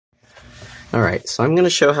Alright, so I'm going to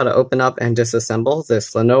show how to open up and disassemble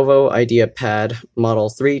this Lenovo Ideapad Model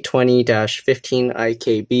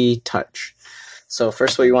 320-15IKB Touch. So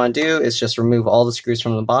first what you want to do is just remove all the screws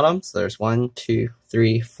from the bottom. So there's 1, 2,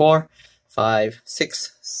 3, 4, 5,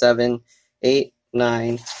 6, 7, 8,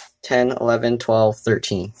 9, 10, 11, 12,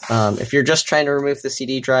 13. If you're just trying to remove the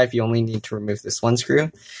CD drive, you only need to remove this one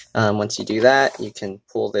screw. Once you do that, you can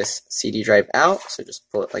pull this CD drive out. So just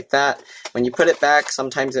pull it like that. When you put it back,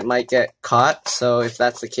 sometimes it might get caught. So if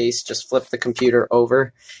that's the case, just flip the computer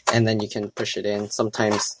over and then you can push it in.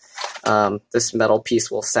 Sometimes this metal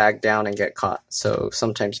piece will sag down and get caught. So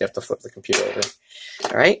sometimes you have to flip the computer over.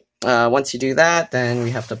 All right. Once you do that, then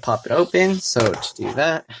we have to pop it open. So to do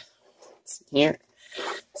that, it's here.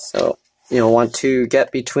 So you'll want to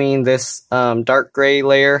get between this dark gray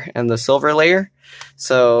layer and the silver layer.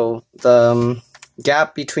 So the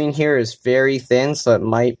gap between here is very thin, so it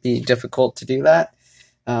might be difficult to do that.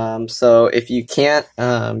 So if you can't,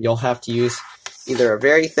 you'll have to use either a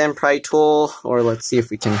very thin pry tool, or let's see if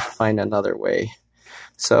we can find another way.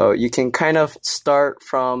 So you can kind of start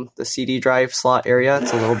from the CD drive slot area.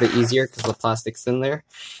 It's a little bit easier because the plastic's in there.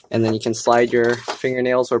 And then you can slide your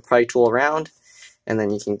fingernails or pry tool around, and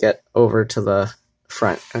then you can get over to the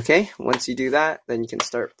front. Okay, once you do that, then you can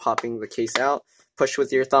start popping the case out. Push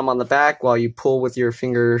with your thumb on the back while you pull with your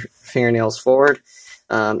fingernails forward.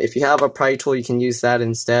 If you have a pry tool, you can use that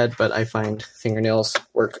instead, but I find fingernails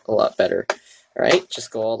work a lot better. All right,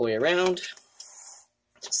 just go all the way around,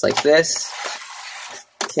 just like this.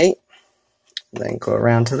 Okay, then go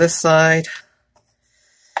around to this side.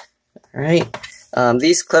 All right.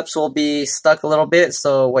 These clips will be stuck a little bit,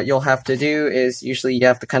 so what you'll have to do is usually you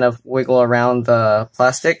have to kind of wiggle around the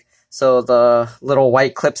plastic. So the little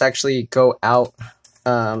white clips actually go out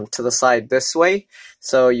to the side this way.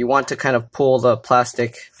 So you want to kind of pull the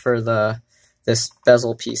plastic for this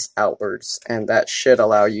bezel piece outwards, and that should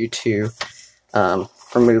allow you to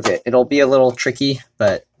remove it. It'll be a little tricky,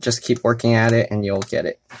 but just keep working at it and you'll get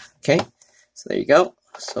it. Okay, so there you go.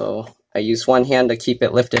 So I use one hand to keep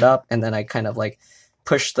it lifted up, and then I kind of like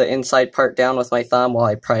push the inside part down with my thumb while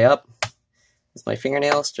I pry up with my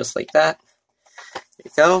fingernails, just like that. There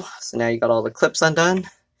you go. So now you got all the clips undone,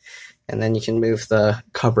 and then you can move the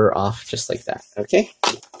cover off just like that. Okay.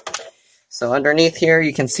 So underneath here,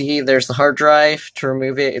 you can see there's the hard drive. To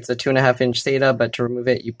remove it, it's a 2.5-inch SATA, but to remove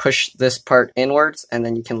it, you push this part inwards, and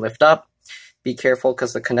then you can lift up. Be careful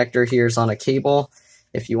because the connector here is on a cable.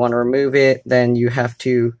 If you want to remove it, then you have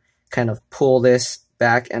to kind of pull this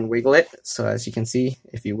back and wiggle it. So as you can see,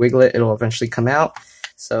 if you wiggle it, it'll eventually come out.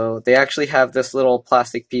 So they actually have this little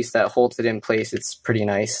plastic piece that holds it in place. It's pretty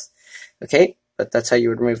nice. Okay, but that's how you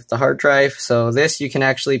would remove the hard drive. So this, you can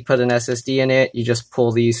actually put an SSD in it. You just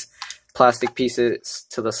pull these plastic pieces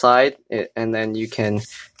to the side, and then you can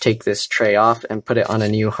take this tray off and put it on a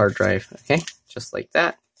new hard drive. Okay, just like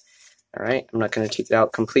that. All right, I'm not going to take it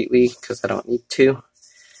out completely because I don't need to.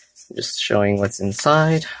 I'm just showing what's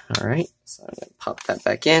inside. All right, so I'm going to pop that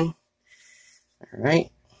back in. All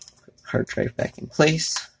right, put the hard drive back in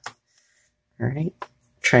place. All right,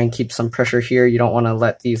 try and keep some pressure here. You don't want to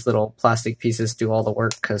let these little plastic pieces do all the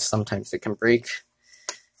work because sometimes it can break.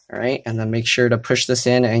 All right, and then make sure to push this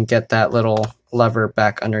in and get that little lever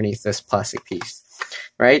back underneath this plastic piece.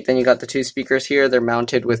 All right, then you got the two speakers here. They're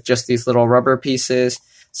mounted with just these little rubber pieces.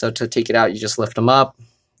 So to take it out, you just lift them up.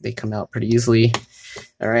 They come out pretty easily.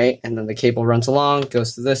 All right, and then the cable runs along,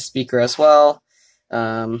 goes to this speaker as well.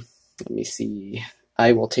 Let me see.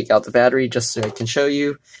 I will take out the battery just so I can show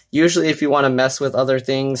you. Usually if you want to mess with other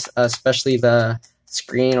things, especially the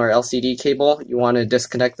screen or LCD cable, you want to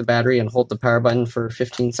disconnect the battery and hold the power button for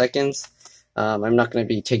 15 seconds. I'm not going to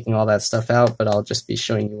be taking all that stuff out, but I'll just be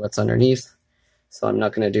showing you what's underneath. So I'm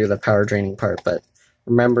not going to do the power draining part, but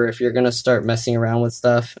remember, if you're going to start messing around with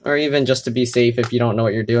stuff, or even just to be safe if you don't know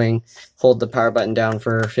what you're doing, hold the power button down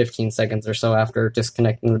for 15 seconds or so after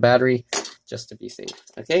disconnecting the battery, just to be safe.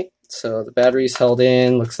 Okay, so the battery's held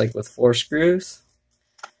in, looks like with 4 screws.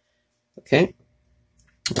 Okay,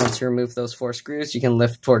 once you remove those 4 screws, you can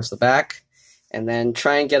lift towards the back, and then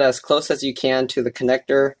try and get as close as you can to the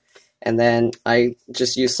connector, and then I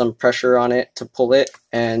just use some pressure on it to pull it,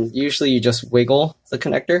 and usually you just wiggle the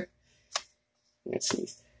connector. Let's see.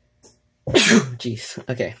 Jeez.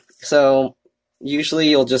 Okay. So usually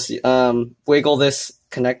you'll just wiggle this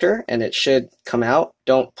connector and it should come out.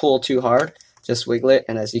 Don't pull too hard. Just wiggle it,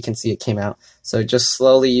 and as you can see, it came out. So just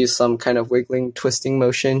slowly use some kind of wiggling, twisting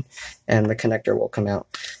motion, and the connector will come out.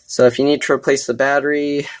 So if you need to replace the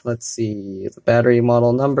battery, let's see. The battery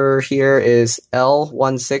model number here is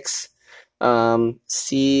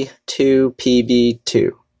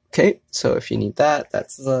L16C2PB2. Okay. So if you need that,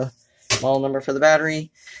 that's the model number for the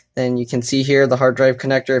battery. Then you can see here the hard drive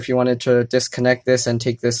connector. If you wanted to disconnect this and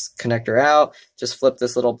take this connector out, just flip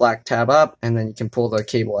this little black tab up and then you can pull the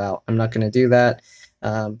cable out. I'm not going to do that,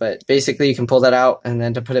 but basically you can pull that out, and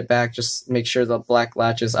then to put it back, just make sure the black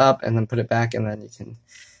latch is up and then put it back, and then you can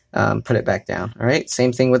put it back down. All right,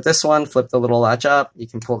 same thing with this one. Flip the little latch up. You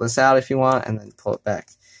can pull this out if you want and then pull it back.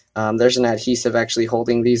 There's an adhesive actually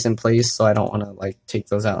holding these in place, so I don't want to like take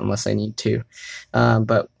those out unless I need to.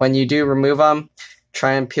 But when you do remove them,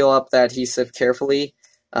 try and peel up the adhesive carefully.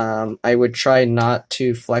 I would try not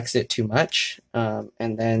to flex it too much,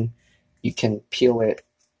 and then you can peel it.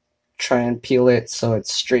 Try and peel it so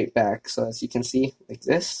it's straight back. So as you can see, like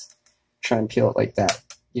this, try and peel it like that.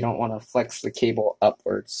 You don't want to flex the cable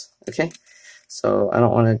upwards, okay? So I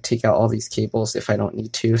don't want to take out all these cables if I don't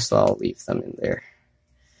need to, so I'll leave them in there.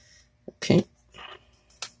 Okay.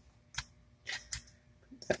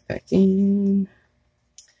 Put that back in.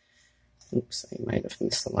 Oops, I might have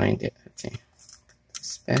misaligned it. Okay. Put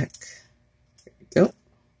this back. There we go.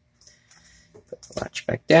 Put the latch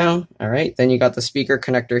back down. All right. Then you got the speaker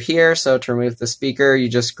connector here. So to remove the speaker, you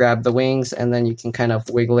just grab the wings and then you can kind of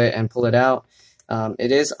wiggle it and pull it out.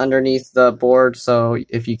 It is underneath the board, so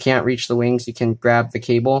if you can't reach the wings, you can grab the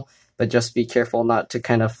cable, but just be careful not to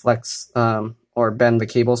kind of flex or bend the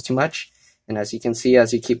cables too much. And as you can see,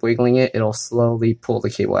 as you keep wiggling it, it'll slowly pull the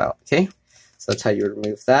cable out, okay? So that's how you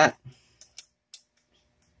remove that.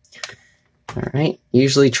 All right,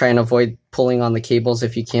 usually try and avoid pulling on the cables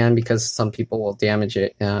if you can, because some people will damage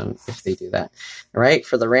it if they do that. All right,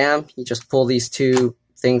 for the RAM, you just pull these two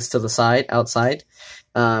things to the side, outside,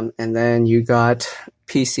 and then you got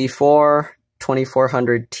PC4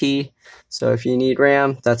 2400T. So if you need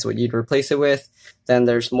RAM, that's what you'd replace it with. Then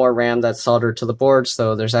there's more RAM that's soldered to the board,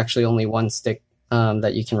 so there's actually only one stick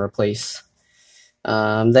that you can replace.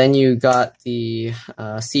 Then you got the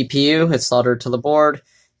CPU, it's soldered to the board.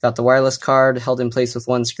 Got the wireless card held in place with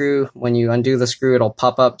one screw. When you undo the screw, it'll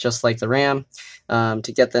pop up just like the RAM.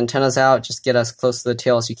 To get the antennas out, just get as close to the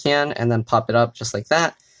tail as you can and then pop it up just like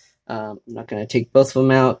that. I'm not going to take both of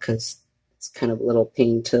them out because it's kind of a little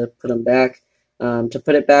pain to put them back. To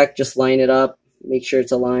put it back, just line it up, make sure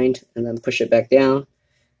it's aligned, and then push it back down.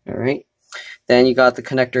 All right. Then you got the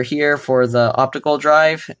connector here for the optical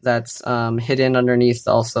drive that's hidden underneath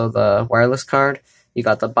also the wireless card. You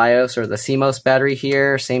got the BIOS or the CMOS battery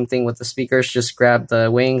here. Same thing with the speakers. Just grab the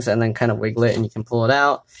wings and then kind of wiggle it and you can pull it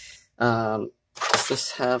out. Does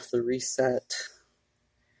this have the reset?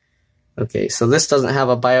 Okay, so this doesn't have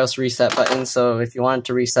a BIOS reset button. So if you wanted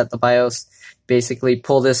to reset the BIOS, basically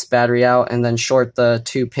pull this battery out and then short the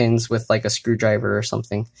two pins with like a screwdriver or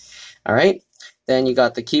something. All right. Then you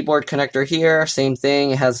got the keyboard connector here. Same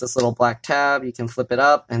thing. It has this little black tab. You can flip it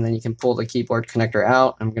up and then you can pull the keyboard connector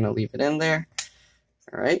out. I'm going to leave it in there.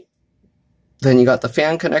 All right. Then you got the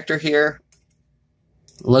fan connector here.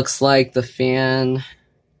 Looks like the fan,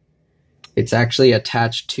 it's actually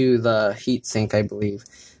attached to the heatsink, I believe.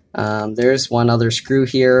 There's one other screw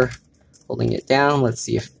here holding it down. Let's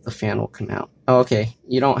see if the fan will come out. Oh, okay.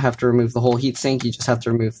 You don't have to remove the whole heatsink. You just have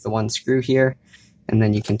to remove the one screw here, and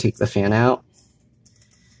then you can take the fan out.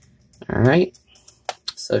 All right.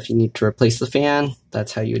 So if you need to replace the fan,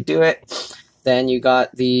 that's how you would do it. Then you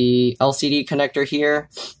got the LCD connector here,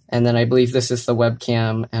 and then I believe this is the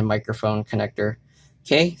webcam and microphone connector.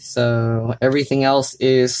 Okay, so everything else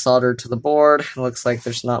is soldered to the board. It looks like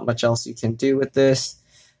there's not much else you can do with this.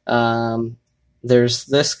 There's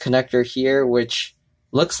this connector here, which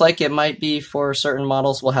looks like it might be for certain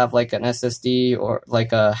models will have like an SSD or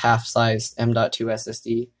like a half-size M.2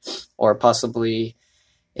 SSD, or possibly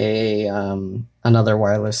a another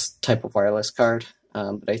wireless type of wireless card.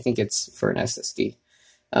 But I think it's for an SSD.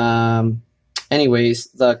 Anyways,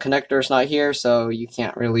 the connector is not here, so you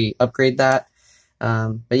can't really upgrade that.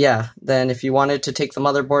 But yeah, then if you wanted to take the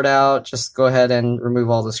motherboard out, just go ahead and remove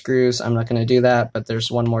all the screws. I'm not going to do that, but there's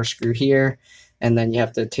one more screw here. And then you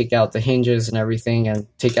have to take out the hinges and everything and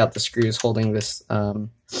take out the screws holding this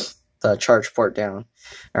the charge port down.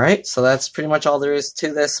 All right, so that's pretty much all there is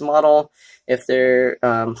to this model. If there,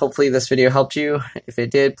 hopefully this video helped you. If it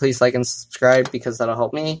did, please like and subscribe because that'll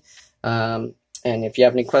help me. And if you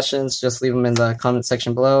have any questions, just leave them in the comment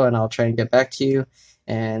section below and I'll try and get back to you.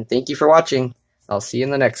 And thank you for watching. I'll see you in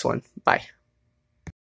the next one. Bye.